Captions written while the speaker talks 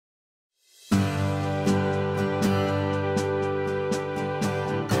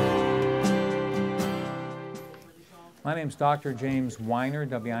My name is Dr. James Weiner,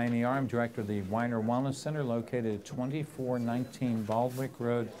 W-I-N-E-R. I'm director of the Weiner Wellness Center located at 2419 Baldwick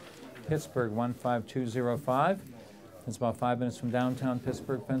Road, Pittsburgh 15205. It's about 5 minutes from downtown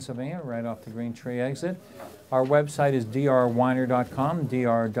Pittsburgh, Pennsylvania, right off the Green Tree exit. Our website is drweiner.com,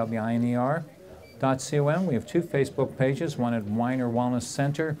 drweiner.com. We have two Facebook pages, one at Weiner Wellness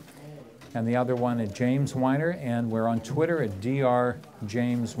Center and the other one at James Weiner, and we're on Twitter at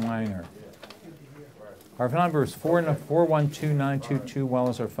drjamesweiner. Our phone number is 412-922-WELL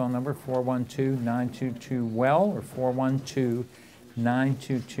is our phone number, 412-922-WELL or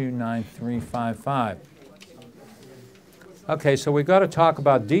 412-922-9355. Okay, so we've got to talk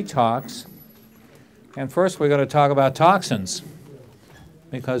about detox, and first we've got to talk about toxins,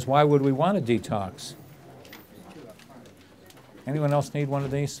 because why would we want to detox? Anyone else need one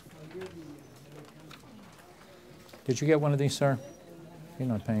of these? Did you get one of these, sir? You're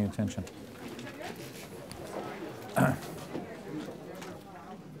not paying attention. All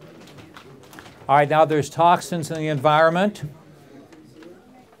right, now there's toxins in the environment,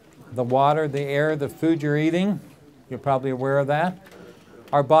 the water, the air, the food you're eating. You're probably aware of that.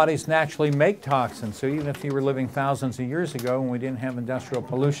 Our bodies naturally make toxins, so even if you were living thousands of years ago when we didn't have industrial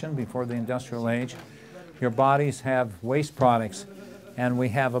pollution before the industrial age, your bodies have waste products, and we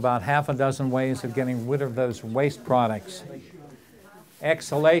have about half a dozen ways of getting rid of those waste products.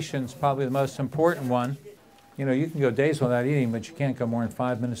 Exhalation is probably the most important one. You know, you can go days without eating, but you can't go more than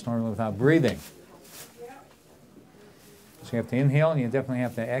 5 minutes normally without breathing. So you have to inhale, and you definitely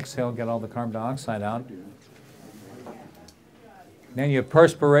have to exhale, get all the carbon dioxide out. Then you have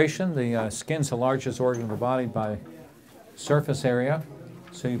perspiration. The skin's the largest organ of the body by surface area.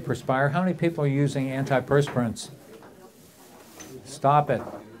 So you perspire. How many people are using antiperspirants? Stop it.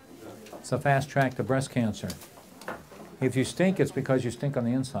 It's a fast track to breast cancer. If you stink, it's because you stink on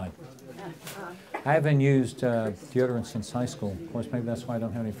the inside. I haven't used deodorant since high school. Of course, maybe that's why I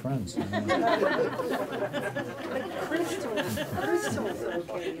don't have any friends.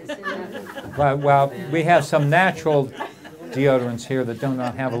 Right, well, we have some natural deodorants here that do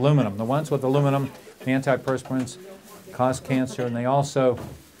not have aluminum. The ones with aluminum, the antiperspirants, cause cancer, and they also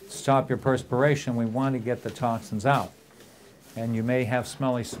stop your perspiration. We want to get the toxins out. And you may have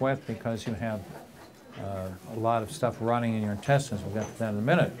smelly sweat because you have a lot of stuff rotting in your intestines. We'll get to that in a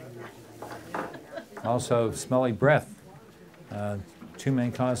minute. Also, smelly breath. Two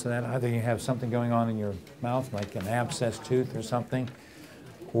main causes of that. Either you have something going on in your mouth, like an abscess tooth or something,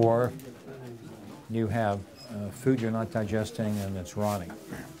 or you have food you're not digesting and it's rotting.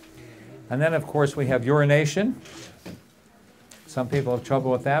 And then, of course, we have urination. Some people have trouble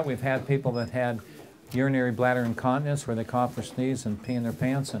with that. We've had people that had urinary bladder incontinence where they cough or sneeze and pee in their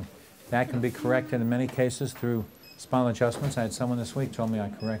pants, and that can be corrected in many cases through spinal adjustments. I had someone this week told me I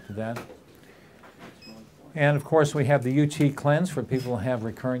corrected that. And of course we have the UT cleanse for people who have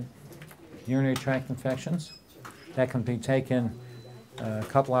recurrent urinary tract infections. That can be taken a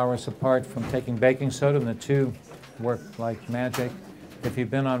couple hours apart from taking baking soda, and the two work like magic. If you've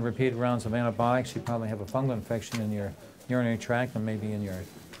been on repeated rounds of antibiotics, you probably have a fungal infection in your urinary tract and maybe in your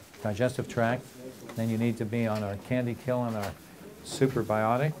digestive tract. Then you need to be on our Candy Kill and our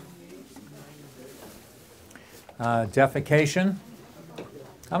Superbiotic. Defecation.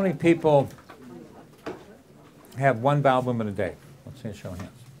 How many people have one bowel movement a day? Let's see a show of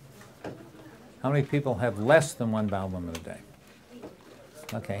hands. How many people have less than one bowel movement a day?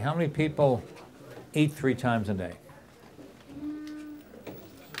 Okay, how many people eat 3 times a day?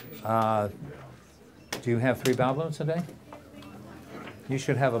 Do you have 3 bowel movements a day? You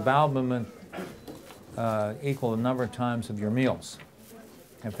should have a bowel movement equal the number of times of your meals.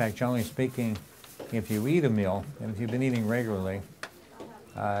 In fact, generally speaking, if you eat a meal, and if you've been eating regularly,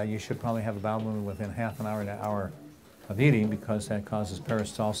 you should probably have a bowel movement within half an hour to an hour of eating, because that causes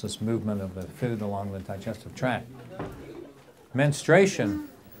peristalsis, movement of the food along the digestive tract. Menstruation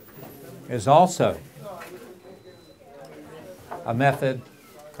is also a method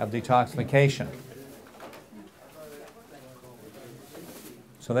of detoxification.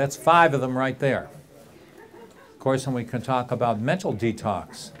 So that's 5 of them right there. Of course, when we can talk about mental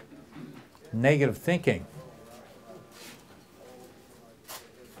detox, negative thinking,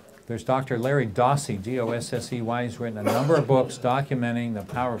 there's Dr. Larry Dossey, D-O-S-S-E-Y. He's written a number of books documenting the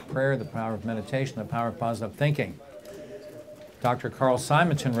power of prayer, the power of meditation, the power of positive thinking. Dr. Carl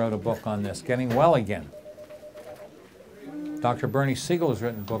Simonton wrote a book on this, Getting Well Again. Dr. Bernie Siegel has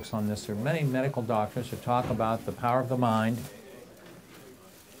written books on this. There are many medical doctors who talk about the power of the mind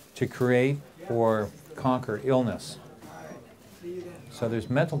to create or conquer illness. So there's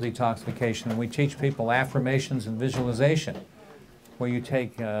mental detoxification, and we teach people affirmations and visualization, where you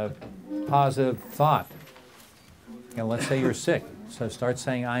take positive thought And let's say you're sick, so start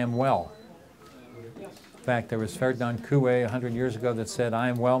saying, I am well. In fact, there was Ferdinand Coué 100 years ago that said, I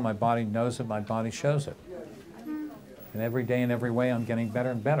am well, my body knows it, my body shows it. And every day in every way, I'm getting better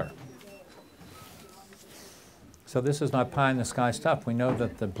and better. So this is not pie-in-the-sky stuff. We know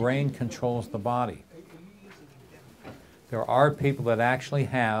that the brain controls the body. There are people that actually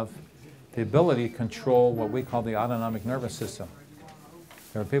have the ability to control what we call the autonomic nervous system.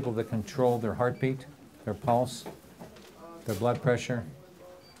 There are people that control their heartbeat, their pulse, their blood pressure,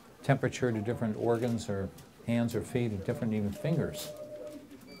 temperature to different organs or hands or feet, and different even fingers.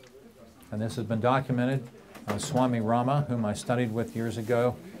 And this has been documented. Swami Rama, whom I studied with years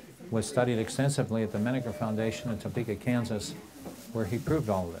ago, was studied extensively at the Menninger Foundation in Topeka, Kansas, where he proved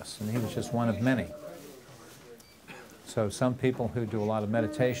all of this, and he was just one of many. So some people who do a lot of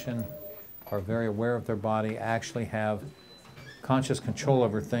meditation, are very aware of their body, actually have conscious control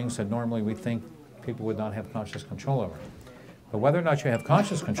over things that normally we think people would not have conscious control over. But whether or not you have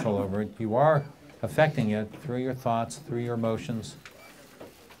conscious control over it, you are affecting it through your thoughts, through your emotions.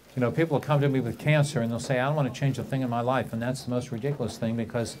 You know, people will come to me with cancer and they'll say, I don't want to change a thing in my life. And that's the most ridiculous thing,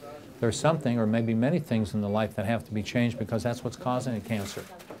 because there's something, or maybe many things in the life that have to be changed, because that's what's causing the cancer.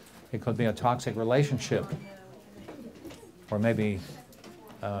 It could be a toxic relationship, or maybe,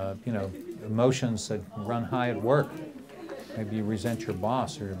 you know, emotions that run high at work. Maybe you resent your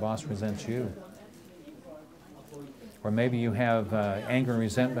boss, or your boss resents you. Or maybe you have anger and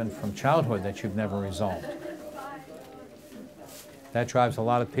resentment from childhood that you've never resolved. That drives a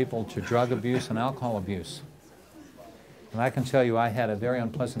lot of people to drug abuse and alcohol abuse. And I can tell you I had a very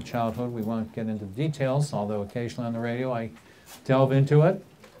unpleasant childhood. We won't get into the details, although occasionally on the radio I delve into it.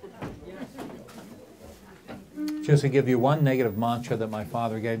 Just to give you one negative mantra that my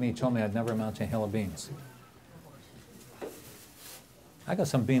father gave me, he told me I'd never amount to a hill of beans. I got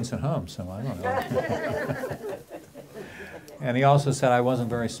some beans at home, so I don't know. And he also said I wasn't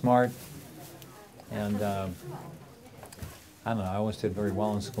very smart, and I don't know, I always did very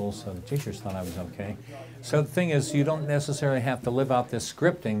well in school, so the teachers thought I was okay. So the thing is, you don't necessarily have to live out this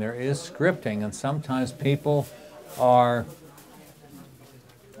scripting. There is scripting, and sometimes people are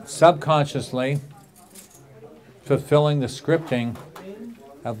subconsciously fulfilling the scripting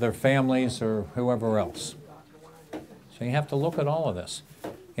of their families or whoever else. So you have to look at all of this.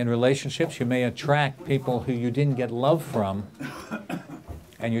 In relationships, you may attract people who you didn't get love from,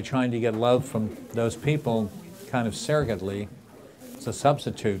 and you're trying to get love from those people kind of surrogately. It's a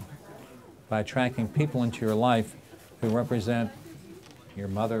substitute by attracting people into your life who represent your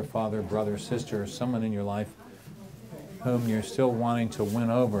mother, father, brother, sister, someone in your life whom you're still wanting to win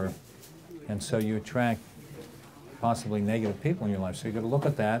over, and so you attract possibly negative people in your life. So you've got to look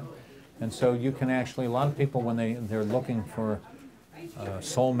at that. And so you can actually, a lot of people, when they're looking for a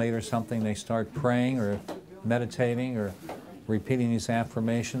soulmate or something, they start praying or meditating or repeating these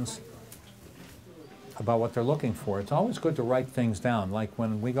affirmations about what they're looking for. It's always good to write things down. Like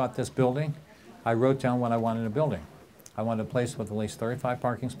when we got this building, I wrote down what I wanted in a building. I wanted a place with at least 35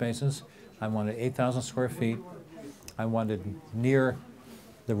 parking spaces. I wanted 8,000 square feet. I wanted near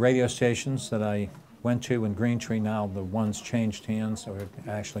the radio stations that I went to in Green Tree. Now the one's changed hands, or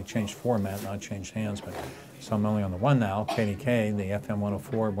actually changed format, not changed hands, but so I'm only on the one now. KDK, the FM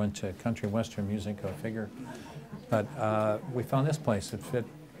 104, went to country western music, go figure. But we found this place. It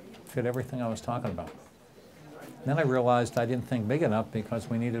fit everything I was talking about. Then I realized I didn't think big enough, because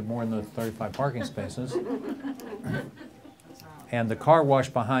we needed more than the 35 parking spaces. And the car wash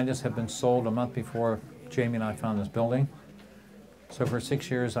behind us had been sold a month before Jamie and I found this building. So for 6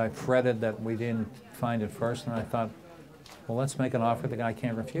 years I fretted that we didn't find it first, and I thought, well, let's make an offer the guy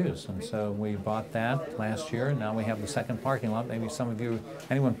can't refuse. And so we bought that last year, and now we have the second parking lot. Maybe some of you,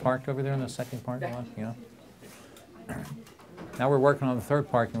 anyone parked over there in the second parking lot? Yeah. Now we're working on the third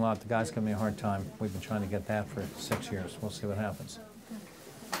parking lot. The guy's giving me a hard time. We've been trying to get that for 6 years. We'll see what happens.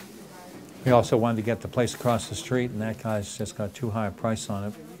 We also wanted to get the place across the street, and that guy's just got too high a price on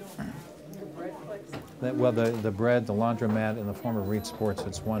it. Well, the bread, the laundromat, and the former Reed Sports,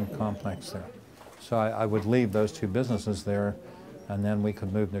 it's one complex there. So I would leave those two businesses there, and then we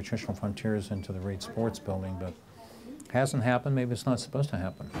could move Nutritional Frontiers into the Reed Sports building, but it hasn't happened. Maybe it's not supposed to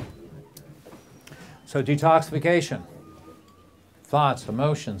happen. So detoxification, thoughts,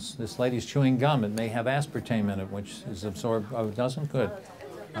 emotions. This lady's chewing gum. It may have aspartame in it, which is absorbed. Oh, it doesn't? Good.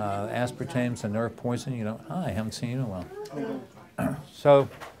 Aspartame's a nerve poison. You know, I haven't seen you in a while. So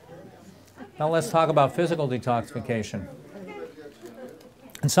now let's talk about physical detoxification.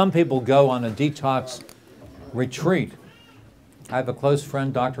 And some people go on a detox retreat. I have a close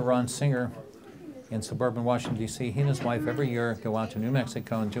friend, Dr. Ron Singer, in suburban Washington, D.C. He and his wife every year go out to New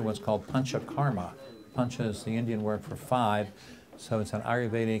Mexico and do what's called panchakarma. Pancha is the Indian word for 5, so it's an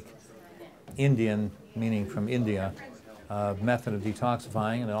Ayurvedic Indian, meaning from India, method of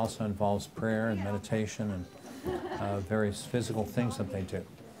detoxifying, and it also involves prayer and meditation and various physical things that they do.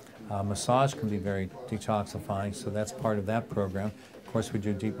 Massage can be very detoxifying, so that's part of that program. Of course, we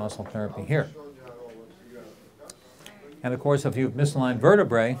do deep muscle therapy here. And of course, if you have misaligned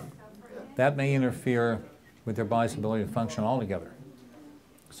vertebrae, that may interfere with your body's ability to function altogether.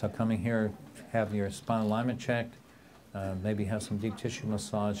 So coming here, have your spine alignment checked, maybe have some deep tissue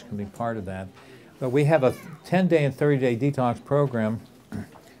massage can be part of that. But we have a 10-day and 30-day detox program.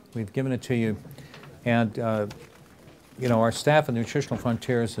 We've given it to you. And, you know, our staff at Nutritional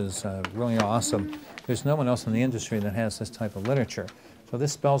Frontiers is really awesome. There's no one else in the industry that has this type of literature. So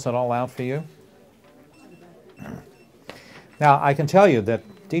this spells it all out for you. Now, I can tell you that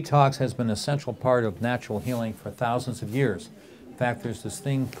detox has been an essential part of natural healing for thousands of years. In fact, there's this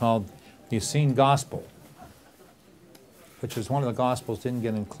thing called the Essene Gospel, which is one of the Gospels didn't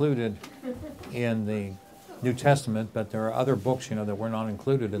get included in the New Testament, but there are other books, you know, that were not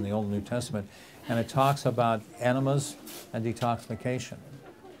included in the Old New Testament, and it talks about enemas and detoxification.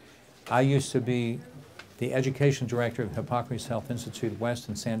 I used to be the education director of Hippocrates Health Institute West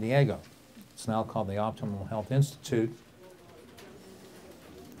in San Diego. It's now called the Optimal Health Institute.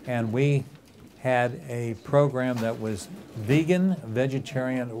 And we had a program that was vegan,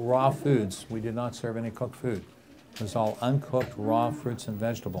 vegetarian, raw foods. We did not serve any cooked food. It was all uncooked, raw fruits and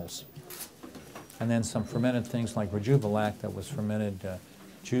vegetables. And then some fermented things like Rejuvelac, that was fermented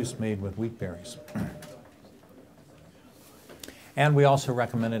juice made with wheat berries. And we also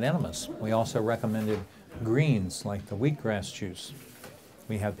recommended enemas. We also recommended greens like the wheatgrass juice.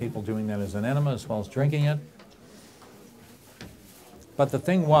 We had people doing that as an enema as well as drinking it. But the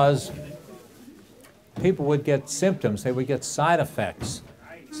thing was, people would get symptoms. They would get side effects.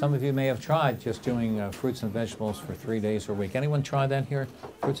 Some of you may have tried just doing fruits and vegetables for 3 days or a week. Anyone try that here?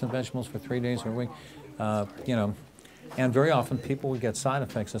 Fruits and vegetables for 3 days or a week? You know, and very often people would get side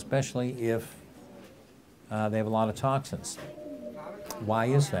effects, especially if they have a lot of toxins. Why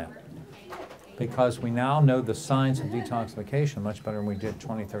is that? Because we now know the signs of detoxification much better than we did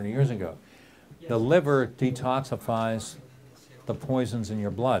 20, 30 years ago. The liver detoxifies the poisons in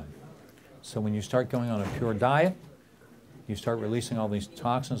your blood. So when you start going on a pure diet, you start releasing all these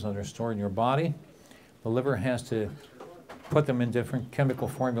toxins that are stored in your body. The liver has to put them in different chemical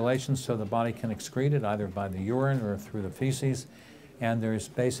formulations so the body can excrete it, either by the urine or through the feces. And there's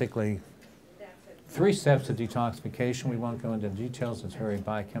basically 3 steps to detoxification. We won't go into details. It's very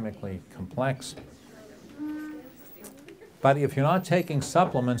biochemically complex. But if you're not taking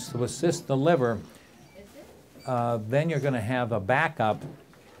supplements to assist the liver, then you're going to have a backup.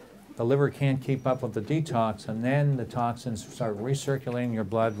 The liver can't keep up with the detox, and then the toxins start recirculating your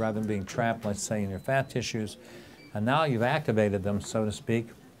blood rather than being trapped, let's say, in your fat tissues. And now you've activated them, so to speak,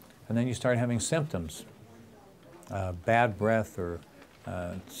 and then you start having symptoms. Bad breath or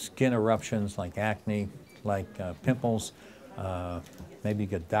skin eruptions like acne, like pimples. Maybe you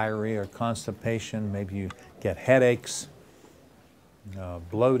get diarrhea or constipation. Maybe you get headaches.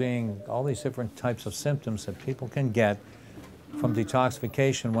 Bloating, all these different types of symptoms that people can get from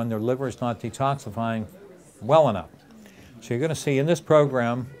detoxification when their liver is not detoxifying well enough. So you're going to see in this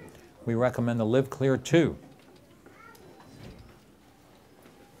program, we recommend the Live Clear 2.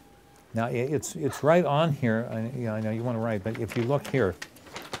 Now it's right on here. I know you want to write, but if you look here,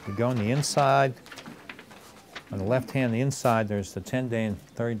 you go on the inside, on the left hand, the inside, there's the 10-day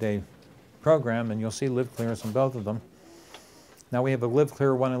and 30-day program, and you'll see Live Clears in both of them. Now we have a Live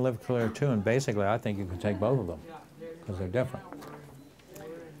Clear 1 and Live Clear 2, and basically I think you can take both of them because they're different.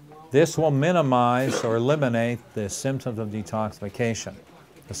 This will minimize or eliminate the symptoms of detoxification,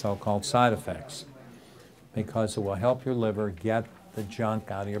 the so-called side effects, because it will help your liver get the junk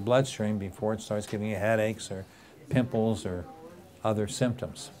out of your bloodstream before it starts giving you headaches or pimples or other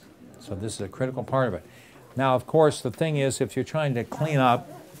symptoms. So this is a critical part of it. Now, of course, the thing is, if you're trying to clean up,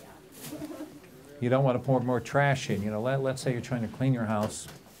 you don't want to pour more trash in. You know, let's say you're trying to clean your house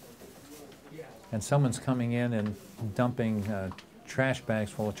and someone's coming in and dumping trash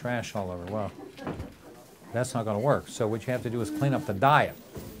bags full of trash all over. Well, that's not going to work. So what you have to do is clean up the diet.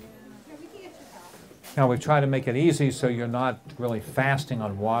 Now, we've tried to make it easy so you're not really fasting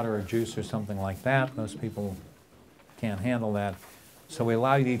on water or juice or something like that. Most people can't handle that. So we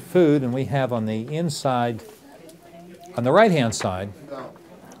allow you to eat food, and we have on the inside, on the right-hand side,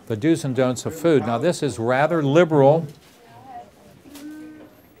 the do's and don'ts of food. Now, this is rather liberal.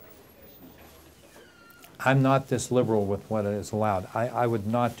 I'm not this liberal with what is allowed. I would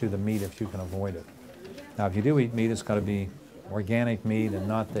not do the meat if you can avoid it. Now, if you do eat meat, it's got to be organic meat and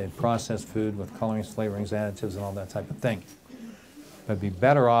not the processed food with colorings, flavorings, additives, and all that type of thing. But be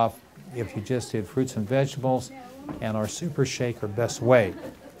better off if you just did fruits and vegetables and our super shake or best way.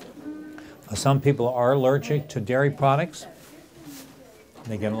 Some people are allergic to dairy products.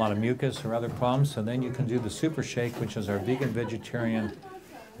 They get a lot of mucus or other problems, so then you can do the super shake, which is our vegan, vegetarian,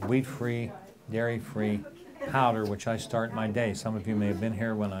 wheat-free, dairy-free powder, which I start my day. Some of you may have been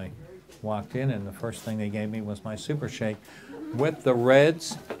here when I walked in, and the first thing they gave me was my super shake with the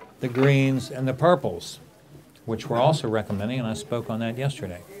reds, the greens, and the purples, which we're also recommending, and I spoke on that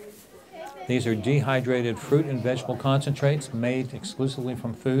yesterday. These are dehydrated fruit and vegetable concentrates made exclusively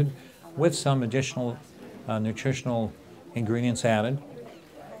from food with some additional nutritional ingredients added.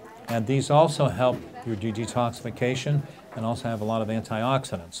 And these also help your detoxification and also have a lot of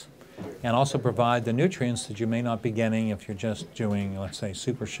antioxidants and also provide the nutrients that you may not be getting if you're just doing, let's say,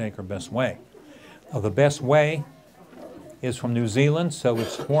 super shake or best way. The best way is from New Zealand, so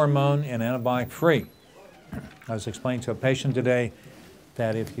it's hormone and antibiotic free. I was explaining to a patient today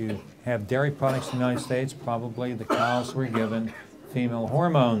that if you have dairy products in the United States, probably the cows were given female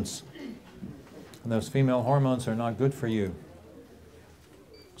hormones. And those female hormones are not good for you.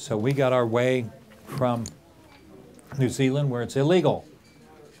 So we got our way from New Zealand, where it's illegal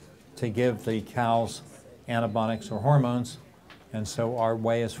to give the cows antibiotics or hormones. And so our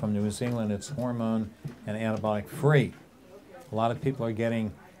way is from New Zealand. It's hormone and antibiotic free. A lot of people are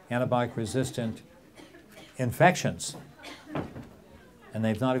getting antibiotic resistant infections. And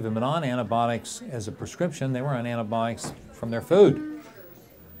they've not even been on antibiotics as a prescription. They were on antibiotics from their food.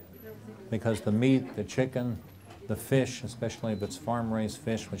 Because the meat, the chicken, the fish, especially if it's farm-raised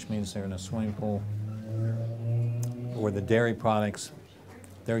fish, which means they're in a swimming pool, or the dairy products,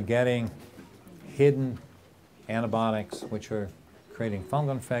 they're getting hidden antibiotics, which are creating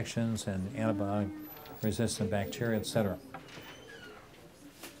fungal infections and antibiotic-resistant bacteria, etc.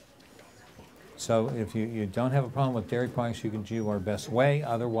 So if you don't have a problem with dairy products, you can do our best way.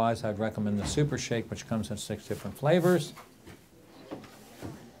 Otherwise, I'd recommend the Super Shake, which comes in 6 different flavors.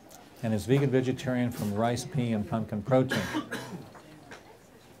 And is vegan vegetarian from rice, pea, and pumpkin protein.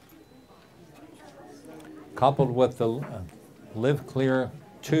 Coupled with the Live Clear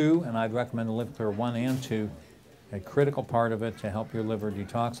 2, and I'd recommend the Live Clear 1 and 2, a critical part of it to help your liver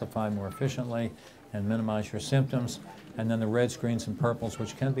detoxify more efficiently and minimize your symptoms. And then the reds, greens, and purples,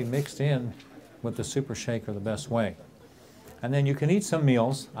 which can be mixed in with the Super Shake or the best way. And then you can eat some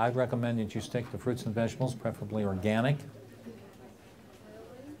meals. I'd recommend that you stick to fruits and vegetables, preferably organic.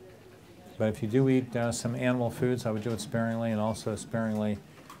 But if you do eat some animal foods, I would do it sparingly, and also sparingly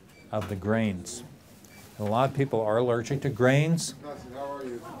of the grains. A lot of people are allergic to grains.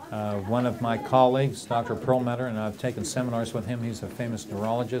 One of my colleagues, Dr. Perlmutter, and I've taken seminars with him. He's a famous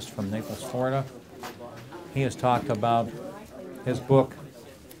neurologist from Naples, Florida. He has talked about his book,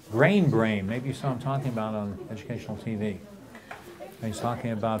 Grain Brain. Maybe you saw him talking about it on educational TV. And he's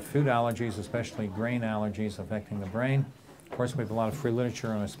talking about food allergies, especially grain allergies affecting the brain. Of course, we have a lot of free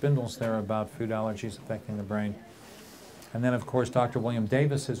literature on spindles there about food allergies affecting the brain. And then, of course, Dr. William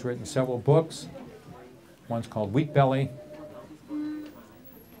Davis has written several books. One's called Wheat Belly.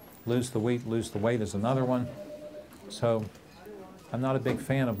 Lose the Wheat, Lose the Weight is another one. So I'm not a big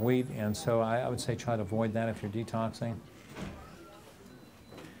fan of wheat, and so I would say try to avoid that if you're detoxing.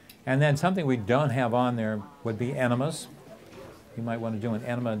 And then something we don't have on there would be enemas. You might want to do an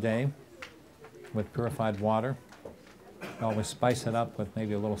enema a day with purified water. Always spice it up with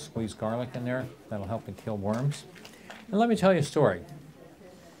maybe a little squeezed garlic in there. That'll help to kill worms. And let me tell you a story.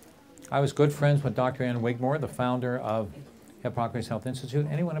 I was good friends with Dr. Ann Wigmore, the founder of Hippocrates Health Institute.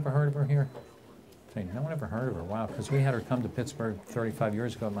 Anyone ever heard of her here? No one ever heard of her. Wow, because we had her come to Pittsburgh 35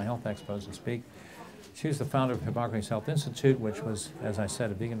 years ago at my health expos and speak. She was the founder of Hippocrates Health Institute, which was, as I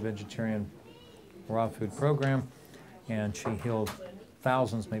said, a vegan, vegetarian, raw food program. And she healed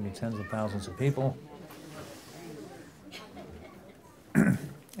thousands, maybe tens of thousands of people.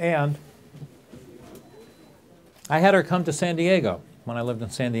 And I had her come to San Diego when I lived in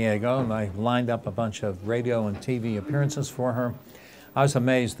San Diego, and I lined up a bunch of radio and TV appearances for her. I was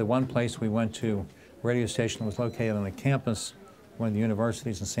amazed. The one place we went to, radio station, was located on a campus, one of the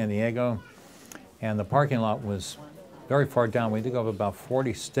universities in San Diego, and the parking lot was very far down. We had to go up about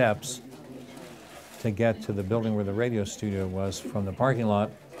 40 steps to get to the building where the radio studio was from the parking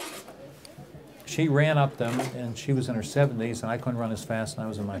lot. She ran up them, and she was in her 70s, and I couldn't run as fast, and I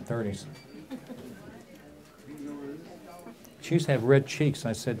was in my 30s. She used to have red cheeks.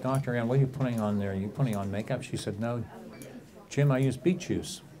 I said, Dr. Ann, what are you putting on there? Are you putting on makeup? She said, no, Jim, I use beet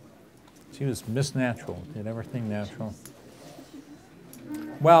juice. She was Miss Natural, did everything natural.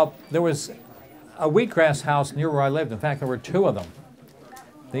 Well, there was a wheatgrass house near where I lived. In fact, there were 2 of them.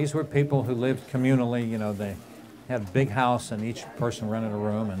 These were people who lived communally. You know, they had a big house and each person rented a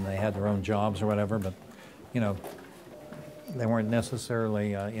room and they had their own jobs or whatever, but, you know, they weren't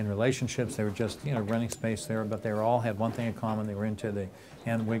necessarily in relationships. They were just, you know, renting space there, but they all had one thing in common. They were into the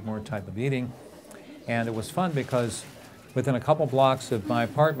Ann Wigmore type of eating. And it was fun because within a couple blocks of my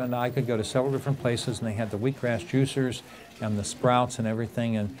apartment, I could go to several different places, and they had the wheatgrass juicers and the sprouts and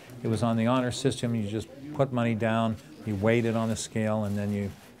everything, and it was on the honor system. You just put money down, you weighed it on the scale, and then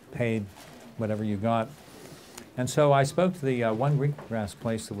you paid whatever you got. And so I spoke to the one wheatgrass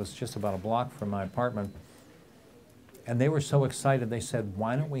place that was just about a block from my apartment, and they were so excited. They said,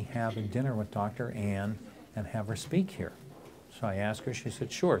 why don't we have a dinner with Dr. Ann and have her speak here? So I asked her, she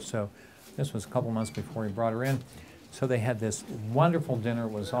said, sure. So this was a couple months before he brought her in. So they had this wonderful dinner.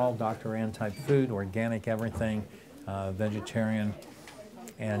 It was all Dr. Ann type food, organic everything, vegetarian,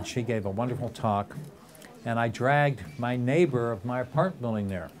 and she gave a wonderful talk. And I dragged my neighbor of my apartment building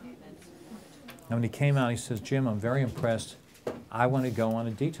there. And when he came out, he says, Jim, I'm very impressed. I want to go on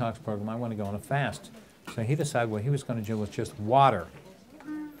a detox program. I want to go on a fast. So he decided what he was going to do was just water.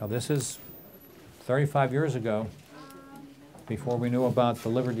 Now this is 35 years ago, before we knew about the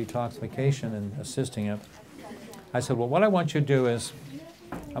liver detoxification and assisting it. I said, well, what I want you to do is,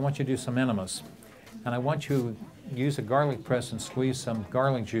 I want you to do some enemas. And I want you to use a garlic press and squeeze some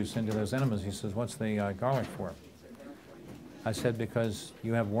garlic juice into those enemas. He says, what's the garlic for? I said, because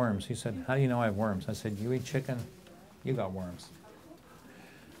you have worms. He said, how do you know I have worms? I said, you eat chicken, you got worms.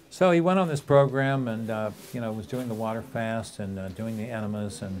 So he went on this program and, you know, was doing the water fast and doing the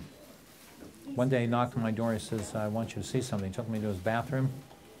enemas. And one day he knocked on my door. He says, I want you to see something. He took me to his bathroom.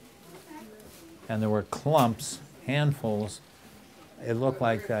 And there were clumps, handfuls. It looked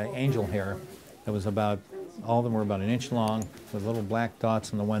like angel hair. It was about, all of them were about an inch long with little black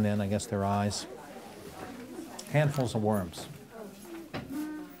dots on the one end, I guess they're eyes. Handfuls of worms.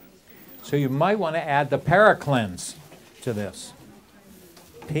 So you might want to add the Paracleanse to this.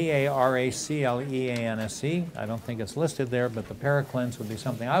 Paracleanse. I don't think it's listed there, but the Paracleanse would be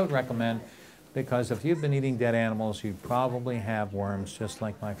something I would recommend, because if you've been eating dead animals, you probably have worms, just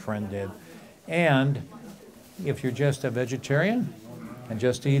like my friend did. And if you're just a vegetarian and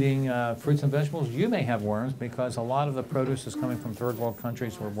just eating fruits and vegetables, you may have worms, because a lot of the produce is coming from third world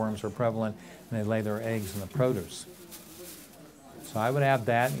countries where worms are prevalent, and they lay their eggs in the produce. So I would add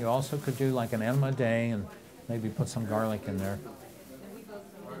that. You also could do like an enema a day and maybe put some garlic in there.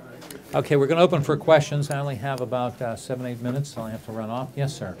 Okay, we're going to open for questions. I only have about 7-8 minutes, so I have to run off.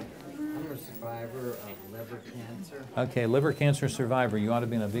 Yes, sir. I'm a survivor of liver cancer. Okay, liver cancer survivor. You ought to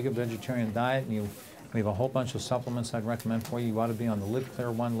be on a vegan vegetarian diet, and we have a whole bunch of supplements I'd recommend for you. You ought to be on the Live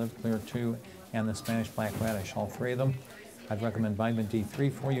Clear 1, Live Clear 2, and the Spanish black radish, all 3 of them. I'd recommend vitamin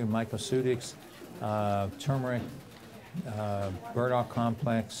D3 for you, mycoceutics, turmeric, burdock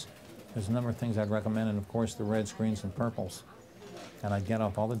complex. There's a number of things I'd recommend, and of course the reds, greens, and purples. And I'd get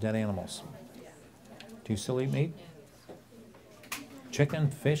off all the dead animals. Do you still eat meat?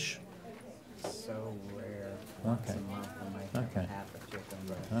 Chicken, fish? So rare. Once Okay. a month I might have Okay. half a chicken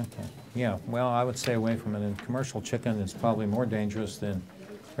breast. Okay. Yeah, well, I would stay away from it. And commercial chicken is probably more dangerous than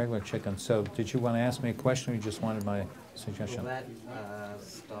regular chicken. So did you want to ask me a question, or you just wanted my suggestion? Will that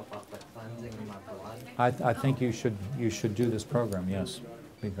stop up the cleansing of my blood? I think you should do this program, yes.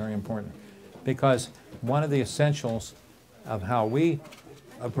 It'd be very important. Because one of the essentials of how we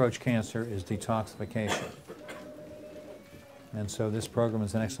approach cancer is detoxification. And so this program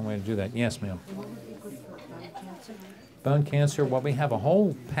is an excellent way to do that. Yes, ma'am. Bone cancer, well, we have a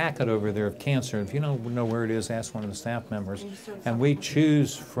whole packet over there of cancer. If you don't know where it is, ask one of the staff members. And we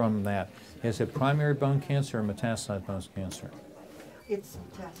choose from that. Is it primary bone cancer or metastasized bone cancer? It's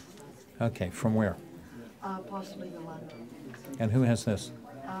metastasized. Okay, from where? Possibly the lung. And who has this?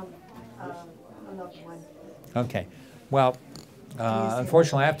 A loved one. Okay. Well,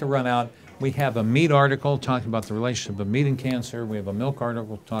 unfortunately, I have to run out. We have a meat article talking about the relationship of meat and cancer. We have a milk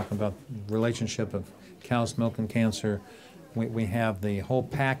article talking about the relationship of cow's milk and cancer. We have the whole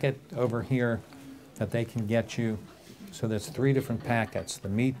packet over here that they can get you. So there's 3 different packets, the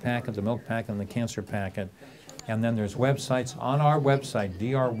meat packet, the milk packet, and the cancer packet. And then there's websites on our website,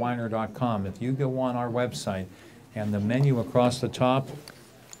 drweiner.com. If you go on our website and the menu across the top,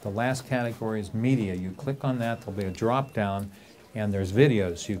 the last category is media. You click on that, there'll be a drop down, and there's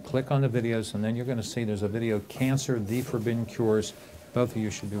videos. You click on the videos, and then you're going to see there's a video, Cancer, the Forbidden Cures. Both of you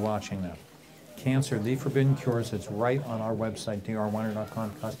should be watching that. Cancer, the Forbidden Cures. It's right on our website,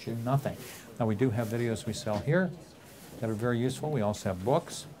 drweiner.com. Costs you nothing. Now, we do have videos we sell here that are very useful. We also have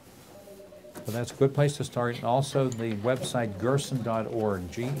books. But that's a good place to start. And also the website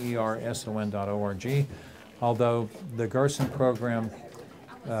gerson.org, Gerson.org. Although the Gerson program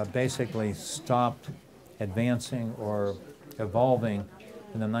basically stopped advancing or evolving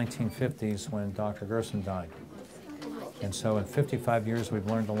in the 1950s when Dr. Gerson died. And so in 55 years we've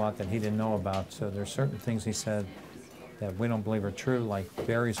learned a lot that he didn't know about. So there's certain things he said that we don't believe are true, like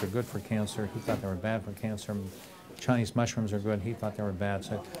berries are good for cancer. He thought they were bad for cancer. Chinese mushrooms are good. He thought they were bad.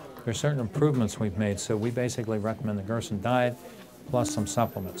 So there's certain improvements we've made. So we basically recommend the Gerson diet plus some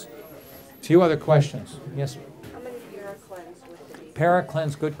supplements. A few other questions. Yes? How many Paracleanse would there be?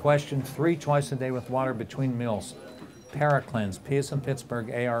 Paracleanse, good question. 3 twice a day with water between meals. Paracleanse, P as in Pittsburgh,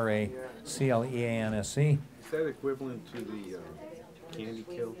 A-R-A-C-L-E-A-N-S-E. Is that equivalent to the Candy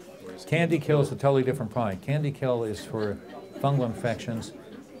Kill? Candy Kill is a totally different product. Candy Kill is for fungal infections.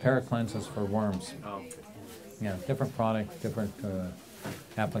 Paracleanse is for worms. Oh, Yeah, different product, different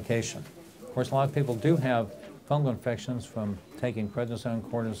application. Of course, a lot of people do have fungal infections from taking prednisone,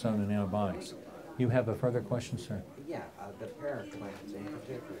 cortisone, and antibiotics. You have a further question, sir? Yeah, the Paracleanse in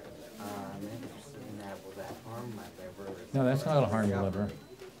particular. I'm interested in that. Will that harm my liver? No, that's not going to harm your liver.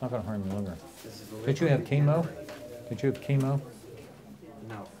 Not going to harm your liver. This is the Did you have liver- chemo? Did you have chemo?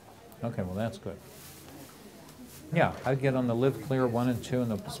 No. Okay, well, that's good. Yeah, I'd get on the Live Clear 1 and 2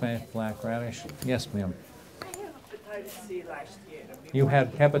 and the Spanish black radish. Yes, ma'am. I had hepatitis C last year. You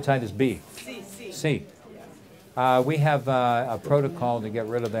had hepatitis B. C. We have a protocol to get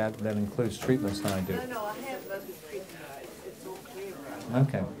rid of that that includes treatments that I do. No, I have those treatment. It's all clear.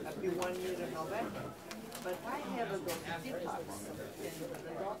 Okay. I'll be 1 year in November. But I have a detox. And the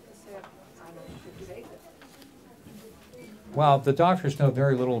doctor said I should take it. Well, the doctors know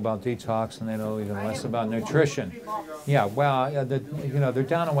very little about detox, and they know even less about nutrition. Yeah, well, they're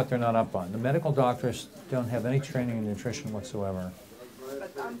down on what they're not up on. The medical doctors don't have any training in nutrition whatsoever.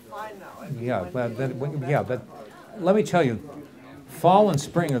 But I'm fine now. Yeah, but let me tell you, fall and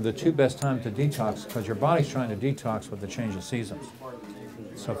spring are the 2 best times to detox because your body's trying to detox with the change of seasons.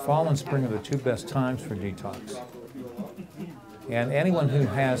 So fall and spring are the 2 best times for detox. And anyone who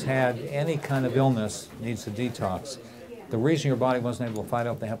has had any kind of illness needs to detox. The reason your body wasn't able to fight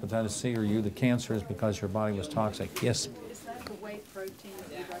off the hepatitis C or the cancer is because your body was toxic. Yes? Is that the whey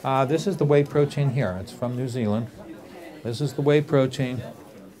protein? This is the whey protein here. It's from New Zealand. This is the whey protein.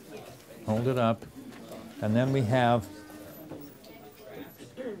 Hold it up. And then we have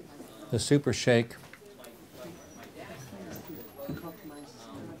the super shake.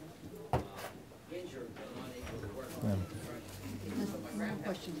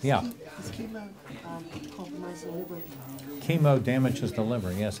 Yeah. Does chemo compromise the liver? Chemo damages the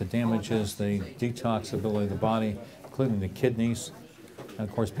liver. Yes, it damages the detox ability of the body, including the kidneys. And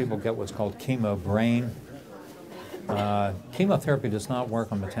of course, people get what's called chemo brain. Chemotherapy does not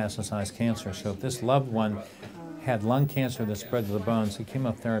work on metastasized cancer. So if this loved one had lung cancer that spread to the bones, the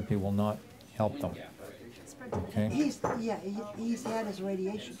chemotherapy will not help them. Okay? He's had his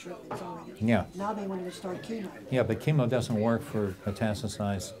radiation treatments already. Yeah. Now they want him to start chemo. Yeah, but chemo doesn't work for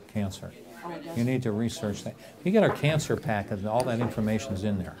metastasized cancer. Oh, it doesn't? You need to research that. You get our cancer packet, and all that information's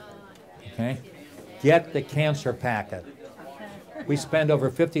in there. Okay? Get the cancer packet. We spend over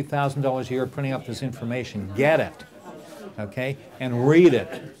 $50,000 a year printing up this information. Get it. Okay? And read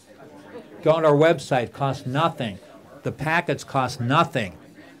it. Go on our website. Costs nothing. The packets cost nothing.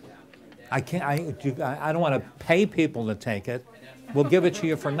 I don't want to pay people to take it. We'll give it to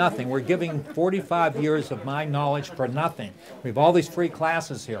you for nothing. We're giving 45 years of my knowledge for nothing. We have all these free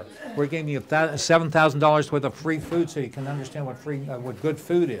classes here. We're giving you $7,000 worth of free food so you can understand what good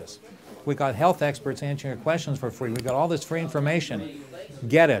food is. We got health experts answering your questions for free. We got all this free information.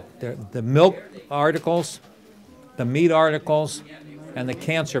 Get it. The milk articles, the meat articles, and the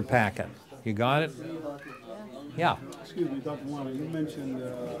cancer packet. You got it? Yeah. Excuse me, Dr. Warner, you mentioned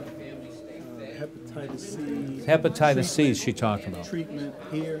hepatitis C. Hepatitis C she talked about. Treatment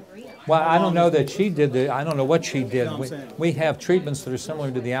here. Well, I don't know that she did I don't know what she did. No, I'm saying- We have treatments that are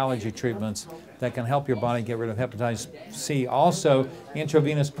similar to the allergy treatments that can help your body get rid of hepatitis C. Also,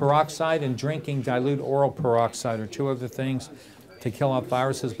 intravenous peroxide and drinking dilute oral peroxide are 2 other things to kill off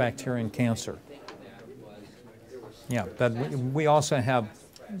viruses, bacteria, and cancer. Yeah, but we also have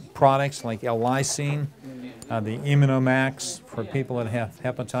products like L-lysine, the Immunomax for people that have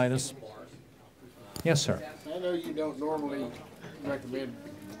hepatitis. Yes, sir. I know you don't normally recommend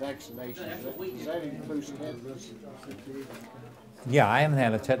vaccinations. Does that include tetanus? Yeah, I haven't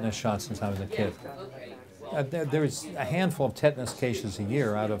had a tetanus shot since I was a kid. There's a handful of tetanus cases a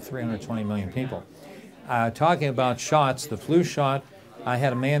year out of 320 million people. Talking about shots, the flu shot, I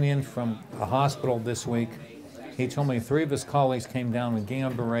had a man in from a hospital this week He told me 3 of his colleagues came down with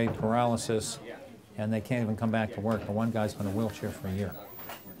Guillain-Barré paralysis, and they can't even come back to work. And one guy's been in a wheelchair for a year.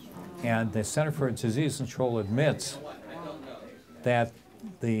 And the Center for Disease Control admits that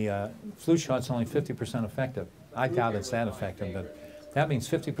the flu shot's only 50% effective. I doubt it's that effective, but that means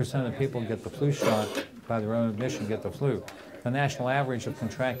 50% of the people who get the flu shot, by their own admission, get the flu. The national average of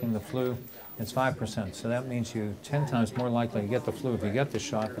contracting the flu is 5%, so that means you're 10 times more likely to get the flu if you get the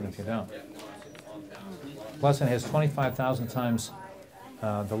shot than if you don't. Plus, it has 25,000 times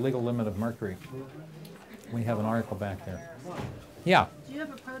the legal limit of mercury. We have an article back there. Yeah. Do you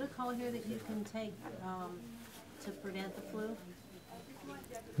have a protocol here that you can take to prevent the flu?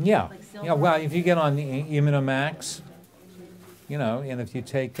 Yeah. Like Yeah. Well, if you get on the Immunomax, you know, and if you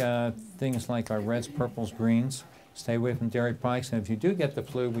take things like our reds, purples, greens, stay away from dairy products. And if you do get the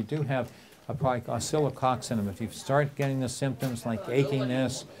flu, we do have a product, oscillococcinum. If you start getting the symptoms like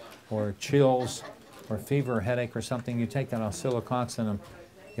achiness or chills or fever or headache or something, you take that oscillococcinum,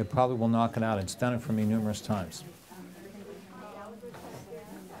 it probably will knock it out. It's done it for me numerous times.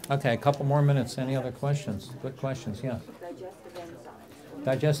 Okay, a couple more minutes. Any other questions? Good questions, yeah.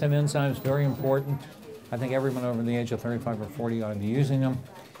 Digestive enzymes, very important. I think everyone over the age of 35 or 40 ought to be using them.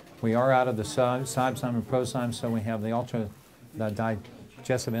 We are out of the Cybezyme and Prozyme, so we have the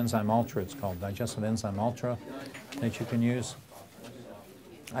Digestive Enzyme Ultra, it's called, Digestive Enzyme Ultra, that you can use.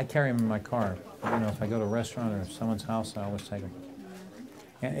 I carry them in my car. You know, if I go to a restaurant or someone's house, I always take them.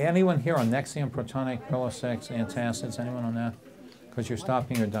 Anyone here on Nexium, Protonic, Prilosec, antacids, anyone on that? Because you're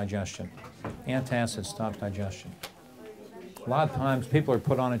stopping your digestion. Antacids stop digestion. A lot of times people are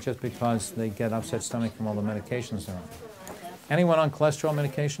put on it just because they get upset stomach from all the medications they're on. Anyone on cholesterol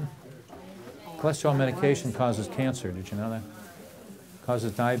medication? Cholesterol medication causes cancer. Did you know that?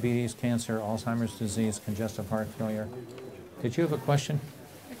 Causes diabetes, cancer, Alzheimer's disease, congestive heart failure. Did you have a question?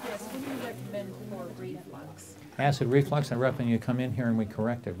 Yes, what do you recommend for reflux? Acid reflux, I recommend you come in here and we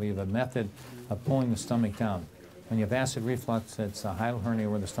correct it. We have a method of pulling the stomach down. When you have acid reflux, it's a hiatal hernia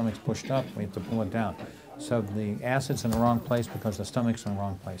where the stomach's pushed up. We have to pull it down. So the acid's in the wrong place because the stomach's in the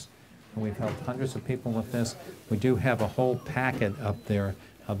wrong place. And we've helped hundreds of people with this. We do have a whole packet up there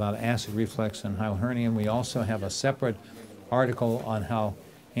about acid reflux and hiatal hernia. And we also have a separate article on how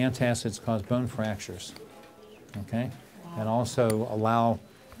antacids cause bone fractures, okay? And also allow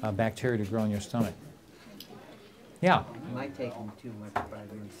bacteria to grow in your stomach. Yeah? Am I taking too much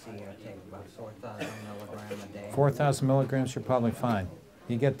vitamin C? I take about 4,000 milligrams a day. 4,000 milligrams, you're probably fine.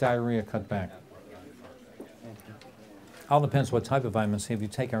 You get diarrhea, cut back. All depends what type of vitamin C. If you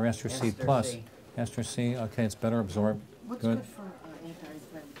take our Ester C plus, Ester C, okay, it's better absorbed. What's Good. good for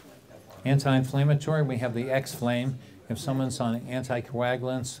anti-inflammatory? Anti-inflammatory, we have the X-Flame. If someone's on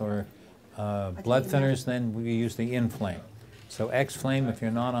anticoagulants or blood thinners, then we use the Inflame. So X-Flame, if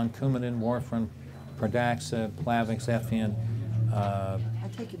you're not on Coumadin, warfarin, Pradaxa, Plavix, Effient, I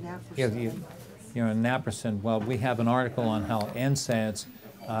take a nap for if you're on naproxen, well, we have an article on how NSAIDs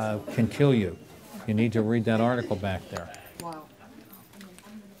can kill you. You need to read that article back there. Wow.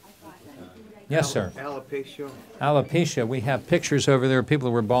 Yes, sir. Alopecia. Alopecia, we have pictures over there of people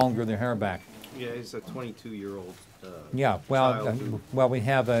who were bald and grew their hair back. Yeah, he's a 22-year-old. Yeah, well, child who- well, we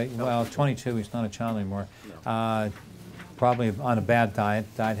have a, well, 22, he's not a child anymore. Probably on a bad diet.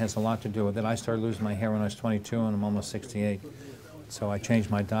 Diet has a lot to do with it. I started losing my hair when I was 22 and I'm almost 68. So I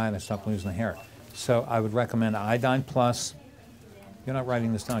changed my diet, I stopped losing the hair. So I would recommend Iodine Plus. You're not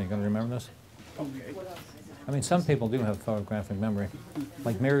writing this down, you're gonna remember this? Okay. I mean, some people do have photographic memory,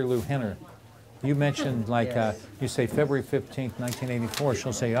 like Mary Lou Henner. You mentioned, like, Yes. you say February 15th, 1984.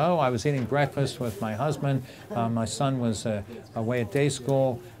 She'll say, oh, I was eating breakfast with my husband. My son was away at day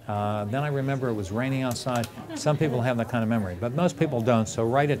school. Then I remember it was raining outside. Some people have that kind of memory, but most people don't, so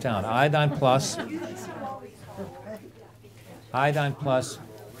write it down. Iodine Plus. Iodine Plus.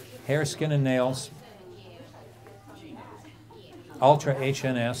 Hair, skin, and nails. Ultra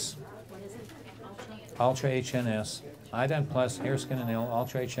HNS. Ultra HNS. Iodine Plus, Hair, Skin, and Nail,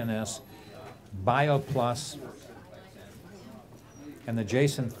 Ultra HNS. Bio Plus, and the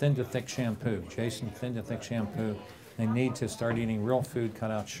Jason Thin to Thick Shampoo. Jason Thin to Thick Shampoo. They need to start eating real food,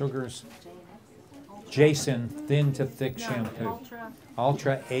 cut out sugars. Jason Thin to Thick Shampoo.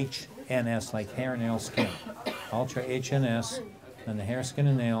 Ultra HNS, like hair, nail, skin. Ultra HNS, and the hair, skin,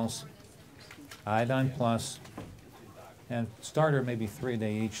 and nails. Iodine Plus, and starter maybe 3 a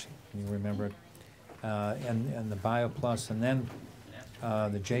day each. You remember it. And the Bio Plus, and then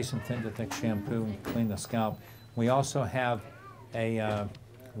the Jason Thin to Thick Shampoo and clean the scalp. We also have a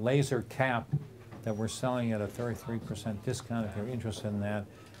laser cap that we're selling at a 33% discount if you're interested in that,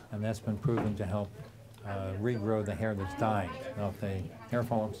 and that's been proven to help regrow the hair that's dying. Now, if the hair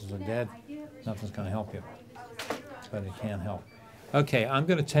follicles are dead, nothing's going to help you. but it can help. Okay, I'm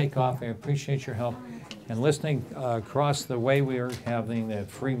going to take off. I appreciate your help. And listening across the way, we are having the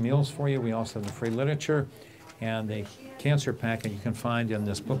free meals for you. We also have the free literature and the cancer packet you can find in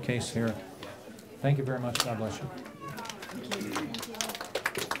this bookcase here. Thank you very much. God bless you.